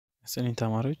ይስጥልኝ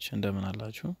ተማሪዎች እንደምን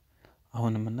አላችሁ?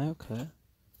 አሁን የምናየው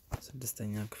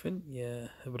ከስድስተኛ ክፍል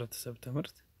የህብረተሰብ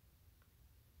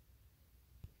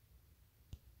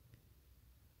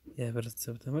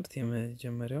ትምህርት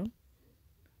የመጀመሪያውን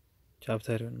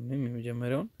ቻፕተር ወይም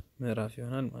የመጀመሪያውን ምዕራፍ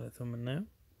ይሆናል ማለት ነው የምናየው።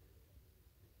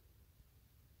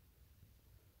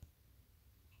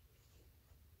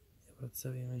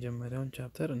 የህብረተሰብ የመጀመሪያውን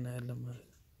ቻፕተር እናያለን ማለት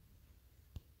ነው።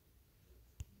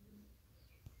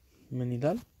 ምን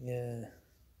ይላል? የስድስተኛ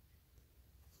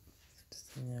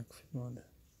ክፍል ማለት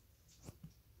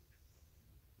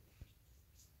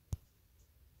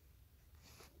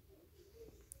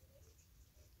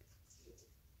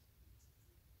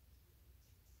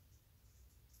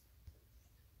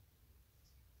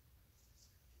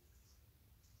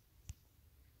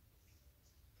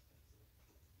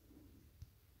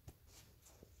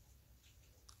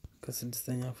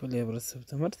ከስድስተኛ ክፍል የህብረተሰብ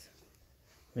ትምህርት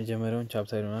መጀመሪያውን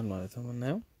ቻፕተር ይሆናል ማለት ነው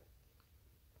የምናየው።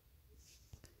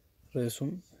 ርዕሱም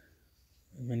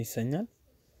ምን ይሰኛል?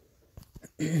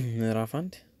 ምዕራፍ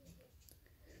 1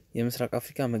 የምስራቅ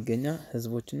አፍሪካ መገኛ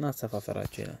ህዝቦችና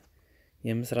አሰፋፈራቸው ይላል።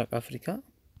 የምስራቅ አፍሪካ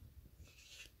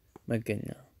መገኛ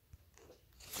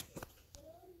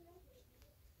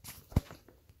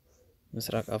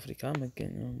ምስራቅ አፍሪካ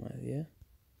መገኛ ማለት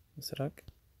የምስራቅ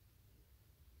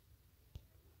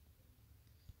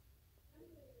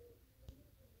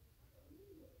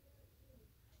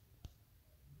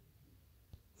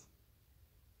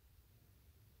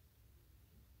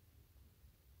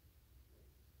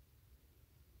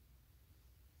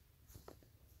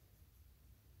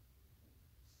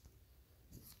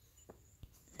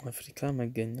አፍሪካ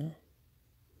መገኛ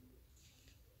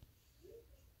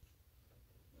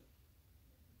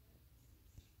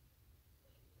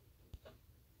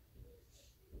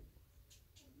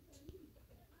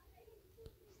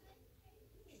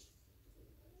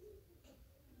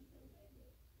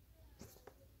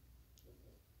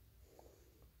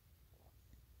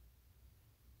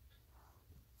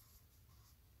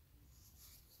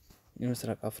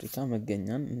የምስራቅ አፍሪካ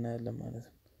መገኛን እናያለን ማለት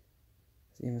ነው።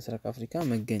 የምስራቅ አፍሪካ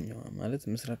መገኛዋ ማለት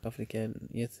ምስራቅ አፍሪካ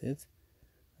የት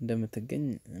እንደምትገኝ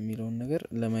የሚለውን ነገር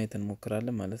ለማየት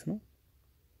እንሞክራለን ማለት ነው።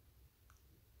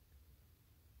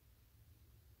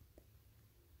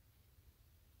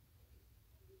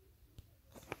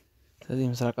 ስለዚህ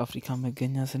ምስራቅ አፍሪካ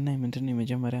መገኛ ስናይ ምንድነው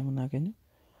የመጀመሪያ የምናገኘው?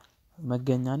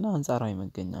 መገኛና አንጻራዊ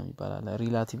መገኛ ይባላል።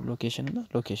 ሪላቲቭ ሎኬሽን እና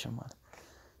ሎኬሽን ማለት።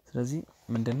 ስለዚህ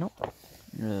ምንድነው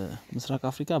ምስራቅ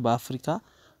አፍሪካ በአፍሪካ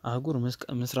አህጉር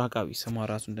ምስራቃዊ ስሟ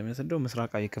ራሱ እንደሚያስረዳው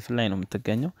ምስራቃዊ ክፍል ላይ ነው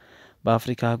የምትገኘው።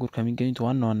 በአፍሪካ አህጉር ከሚገኙት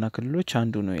ዋና ዋና ክልሎች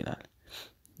አንዱ ነው ይላል።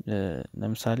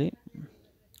 ለምሳሌ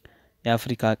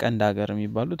የአፍሪካ ቀንድ ሀገር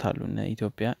የሚባሉት አሉ እነ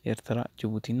ኢትዮጵያ፣ ኤርትራ፣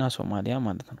 ጅቡቲና ሶማሊያ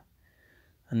ማለት ነው።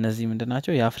 እነዚህ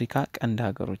ምንድናቸው? የአፍሪካ ቀንድ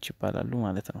ሀገሮች ይባላሉ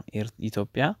ማለት ነው።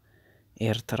 ኢትዮጵያ፣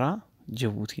 ኤርትራ፣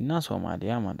 ጅቡቲና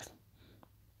ሶማሊያ ማለት ነው።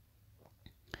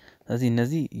 ስለዚህ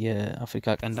እነዚህ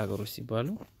የአፍሪካ ቀንድ ሀገሮች ሲባሉ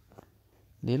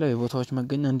ሌላው የቦታዎች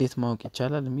መገኛ እንዴት ማወቅ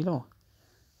ይቻላል የሚለው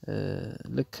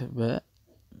ልክ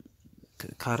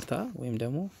በካርታ ወይም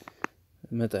ደግሞ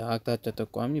አቅጣጫ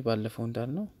ጠቋሚ ባለፈው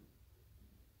እንዳልነው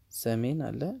ሰሜን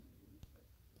አለ፣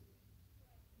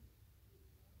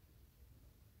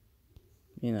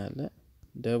 ምን አለ፣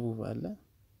 ደቡብ አለ፣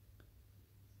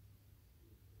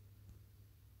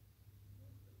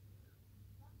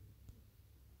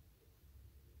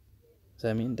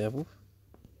 ሰሜን፣ ደቡብ፣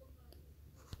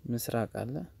 ምስራቅ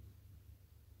አለ፣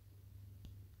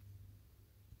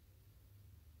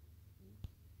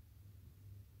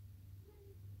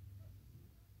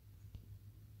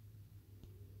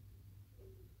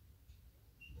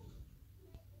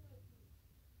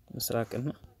 ምስራቅና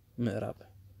ምዕራብ።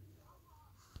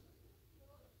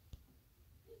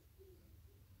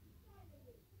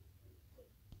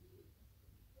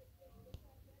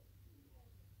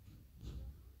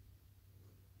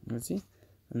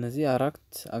 እነዚህ አራት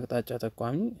አቅጣጫ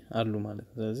ጠቋሚ አሉ ማለት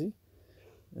ነው። ስለዚህ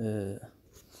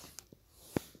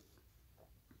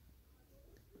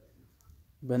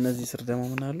በእነዚህ ስር ደግሞ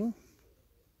ምን አሉ?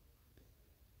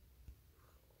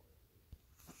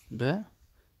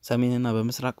 በሰሜንና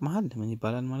በምስራቅ መሃል ምን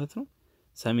ይባላል ማለት ነው?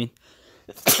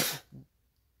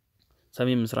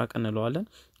 ሰሜን ምስራቅ እንለዋለን።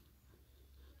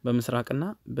 በምስራቅና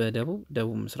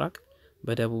ደቡብ ምስራቅ፣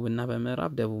 በደቡብና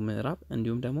በምዕራብ ደቡብ ምዕራብ፣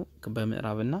 እንዲሁም ደግሞ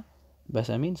በምዕራብና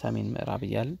በሰሜን ሰሜን ምዕራብ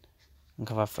እያልን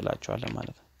እንከፋፍላቸዋለን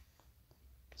ማለት ነው።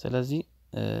 ስለዚህ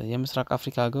የምስራቅ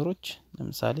አፍሪካ ሀገሮች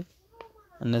ለምሳሌ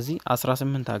እነዚህ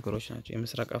 18 ሀገሮች ናቸው።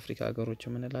 የምስራቅ አፍሪካ ሀገሮች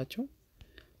የምንላቸው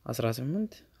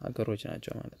 18 ሀገሮች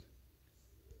ናቸው ማለት ነው።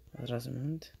 18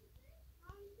 18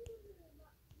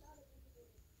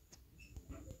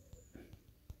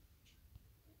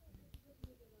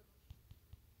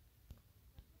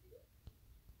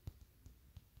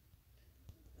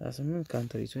 28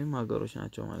 ካንትሪስ ወይም ሀገሮች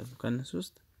ናቸው ማለት ነው። ከነሱ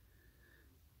ውስጥ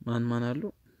ማን አሉ?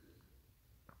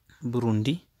 ብሩንዲ፣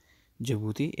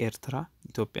 ጅቡቲ፣ ኤርትራ፣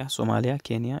 ኢትዮጵያ፣ ሶማሊያ፣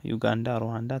 ኬንያ፣ ዩጋንዳ፣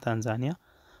 ሩዋንዳ፣ ታንዛኒያ፣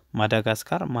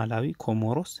 ማዳጋስካር፣ ማላዊ፣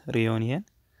 ኮሞሮስ፣ ሪዩኒየን፣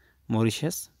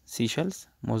 ሞሪሸስ፣ ሲሸልስ፣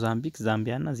 ሞዛምቢክ፣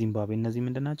 ዛምቢያ እና ዚምባብዌ እነዚህ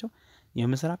ምንድናቸው?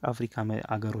 የምስራቅ አፍሪካ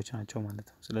አገሮች ናቸው ማለት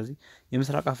ነው። ስለዚህ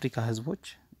የምስራቅ አፍሪካ ህዝቦች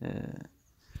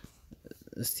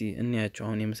እስቲ እንያቸው።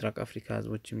 አሁን የምስራቅ አፍሪካ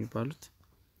ህዝቦች የሚባሉት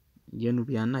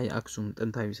የኑቢያና የአክሱም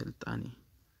ጥንታዊ ስልጣኔ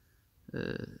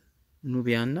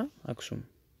ኑቢያና አክሱም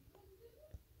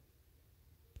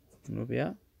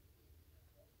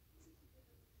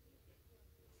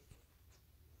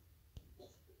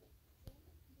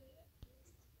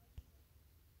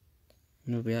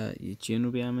ኑቢያ ይቺ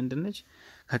ኑቢያ ምንድነች?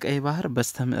 ከቀይ ባህር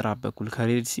በስተምዕራብ በኩል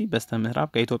ከሬድሲ በስተምዕራብ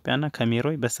ከኢትዮጵያና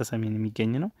ከሜሮይ በስተሰሜን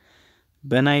የሚገኝ ነው።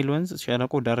 በናይል ወንዝ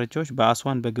ሸለቆ ዳርቻዎች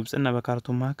በአስዋን በግብጽና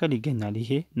በካርቱም መካከል ይገኛል።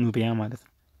 ይሄ ኑቢያ ማለት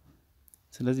ነው።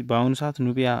 ስለዚህ በአሁኑ ሰዓት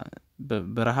ኑቢያ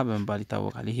በረሃ በመባል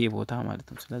ይታወቃል ይሄ ቦታ ማለት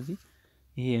ነው። ስለዚህ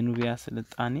ይሄ የኑቢያ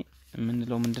ስልጣኔ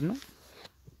የምንለው ምንድነው?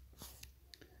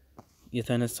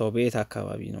 የተነሳው በየት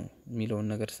አካባቢ ነው የሚለውን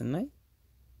ነገር ስናይ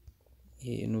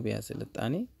ይሄ ኑቢያ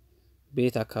ስልጣኔ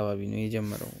በየት አካባቢ ነው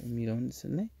የጀመረው የሚለውን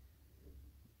ስናይ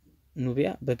ኑቢያ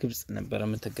በግብጽ ነበር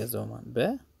የምትገዛው ማለት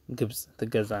በግብጽ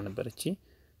ትገዛ ነበር። እቺ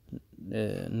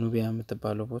ኑቢያ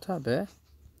የምትባለው ቦታ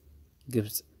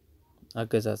በግብጽ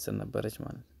አገዛዝ ስር ነበረች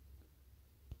ማለት ነው።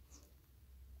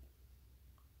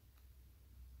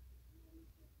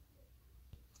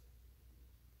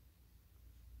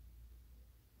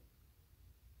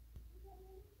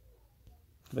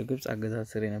 በግብጽ አገዛዝ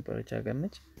ስር የነበረች ሀገር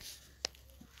ነች።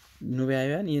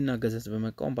 ኑቢያውያን ይህን አገዛዝ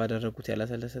በመቃወም ባደረጉት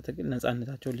ያላሰለሰ ትግል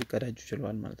ነጻነታቸውን ሊቀዳጁ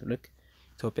ችለዋል ማለት ነው። ልክ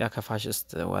ኢትዮጵያ ከፋሽስት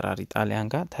ወራሪ ጣሊያን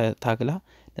ጋር ታግላ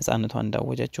ነጻነቷን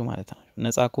እንዳወጀችው ማለት ነው።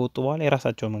 ነጻ ከወጡ በኋላ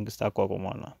የራሳቸው መንግስት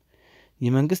አቋቁመዋል ማለት ነው።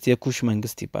 ይህ መንግስት የኩሽ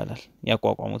መንግስት ይባላል።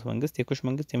 ያቋቋሙት መንግስት የኩሽ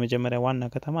መንግስት የመጀመሪያ ዋና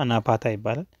ከተማ ናፓታ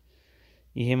ይባላል።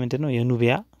 ይሄ ምንድነው?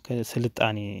 የኑቢያ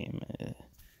ስልጣኔ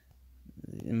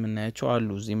የምናያቸው አሉ።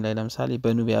 እዚህም ላይ ለምሳሌ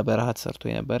በኑቢያ በረሃ ተሰርቶ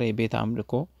የነበረ የቤት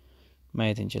አምልኮ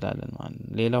ማየት እንችላለን ማለት ነው።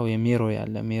 ሌላው የሜሮይ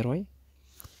አለ።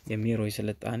 የሜሮይ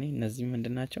ስልጣኔ እነዚህ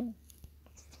ምንድናቸው?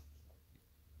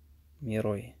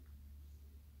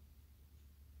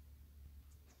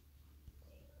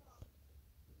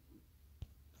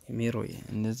 ሜሮይ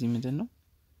እነዚህ ምንድነው?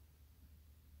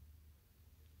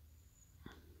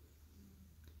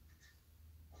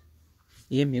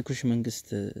 ይህም የኩሽ መንግስት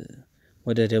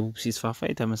ወደ ደቡብ ሲስፋፋ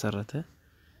የተመሰረተ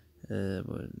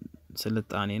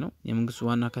ስልጣኔ ነው። የመንግስቱ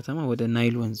ዋና ከተማ ወደ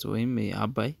ናይል ወንዝ ወይም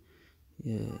የአባይ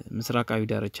ምስራቃዊ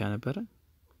ዳርቻ ነበረ።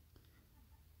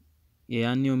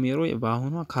 የያኔው ሜሮይ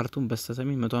በአሁኗ ካርቱም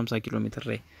በስተሰሜን 150 ኪሎ ሜትር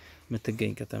ላይ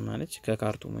የምትገኝ ከተማ ነች።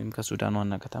 ከካርቱም ወይም ከሱዳን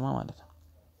ዋና ከተማ ማለት ነው።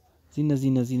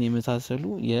 እነዚህን የመሳሰሉ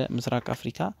የምስራቅ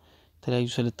አፍሪካ የተለያዩ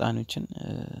ስልጣኔዎችን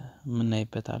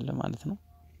የምናይበት አለ ማለት ነው።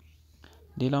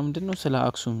 ሌላው ምንድነው? ስለ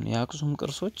አክሱም የአክሱም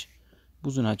ቅርሶች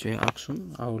ብዙ ናቸው። የአክሱም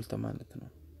ሐውልት ማለት ነው።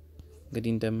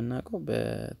 እንግዲህ እንደምናውቀው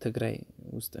በትግራይ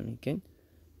ውስጥ የሚገኝ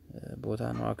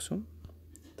ቦታ ነው። አክሱም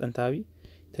ጥንታዊ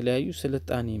የተለያዩ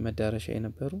ስልጣኔ መዳረሻ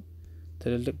የነበሩ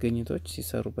ትልልቅ ግኝቶች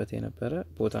ሲሰሩበት የነበረ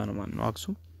ቦታ ነው ማለት ነው።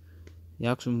 አክሱም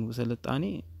የአክሱም ስልጣኔ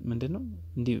ምንድነው?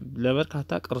 እንዲህ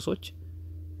ለበርካታ ቅርሶች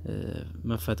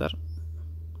መፈጠር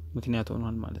ምክንያት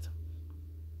ሆኗል ማለት ነው።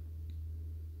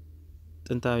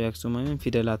 ጥንታዊ አክሱማውያን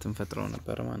ፊደላትን ፈጥረው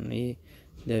ነበር ማለት ነው። ይሄ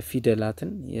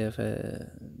ለፊደላትን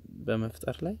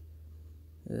በመፍጠር ላይ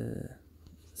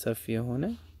ሰፊ የሆነ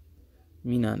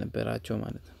ሚና ነበራቸው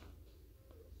ማለት ነው።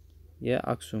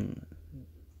 የአክሱም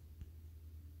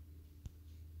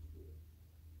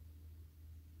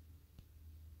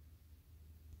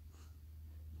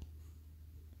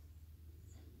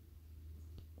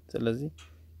ስለዚህ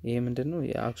ይሄ ምንድነው?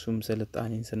 የአክሱም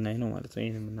ስልጣኔን ስናይ ነው ማለት ነው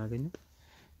ይሄን የምናገኘው።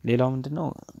 ሌላው ምንድነው?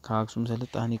 ከአክሱም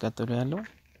ስልጣኔ ቀጥሎ ያለው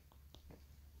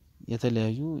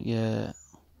የተለያዩ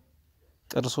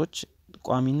የቅርሶች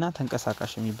ቋሚና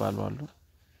ተንቀሳቃሽ የሚባሉ አሉ።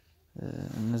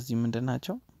 እነዚህ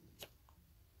ምንድናቸው?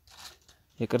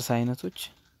 የቅርስ አይነቶች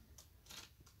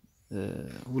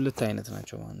ሁለት አይነት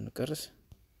ናቸው ማለት ነው።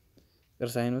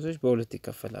 ቅርስ አይነቶች በሁለት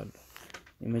ይከፈላሉ።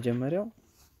 የመጀመሪያው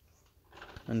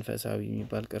መንፈሳዊ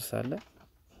የሚባል ቅርስ አለ።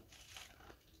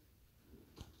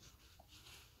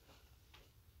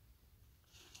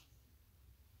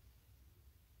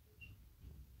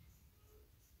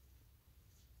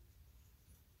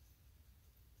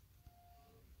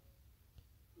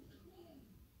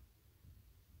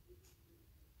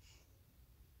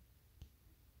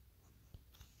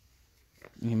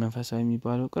 ይህ መንፈሳዊ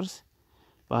የሚባለው ቅርስ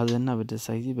በሀዘንና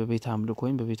በደስታ ጊዜ በቤተ አምልኮ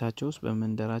ወይም በቤታቸው ውስጥ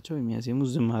በመንደራቸው የሚያዜሙት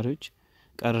ዝማሬዎች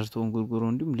ቀረርቶን ጉርጉሮ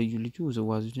እንዲሁም ልዩ ልዩ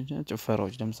ውዝዋዜዎችና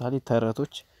ጭፈራዎች ለምሳሌ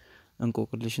ተረቶች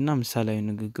እንቆቅልሽና ምሳሌያዊ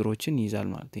ንግግሮችን ይይዛል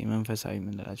ማለት ነው። መንፈሳዊ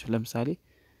የምንላቸው ለምሳሌ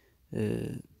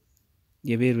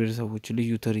የብሔር ብሔረሰቦች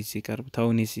ልዩ ትርኢት ሲቀርብ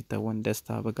ተውኔት ሲተወን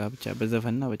ደስታ በጋብቻ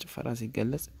በዘፈንና በጭፈራ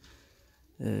ሲገለጽ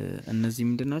እነዚህ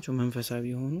ምንድናቸው መንፈሳዊ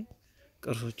የሆኑ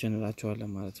ቅርሶችን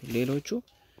እንላቸዋለን ማለት ነው። ሌሎቹ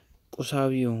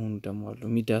ቁሳዊ የሆኑ ደግሞ አሉ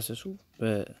የሚዳሰሱ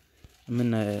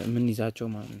ምን ይዛቸው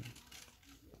ማለት ነው።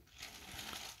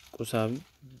 ቁሳዊ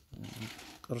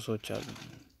ቅርሶች አሉ።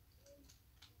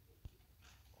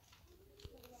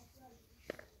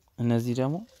 እነዚህ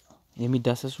ደግሞ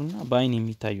የሚዳሰሱና በአይን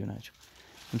የሚታዩ ናቸው።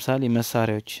 ለምሳሌ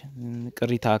መሳሪያዎች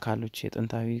ቅሪተ አካሎች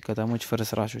የጥንታዊ ከተሞች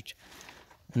ፍርስራሾች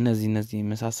እነዚህ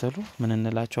የመሳሰሉ ምን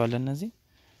እንላቸዋለን እነዚህ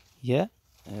የ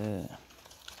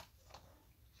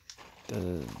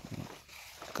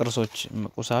ቅርሶች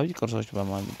ቁሳዊ ቅርሶች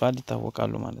በመባል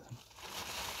ይታወቃሉ ማለት ነው።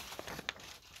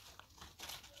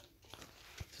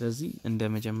 ስለዚህ እንደ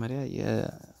መጀመሪያ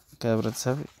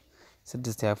ከህብረተሰብ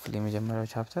 6ኛ ክፍል የመጀመሪያው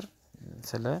ቻፕተር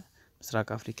ስለ ምስራቅ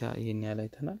አፍሪካ ይሄን ያህል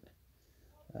አይተናል።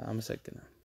 አመሰግናለሁ።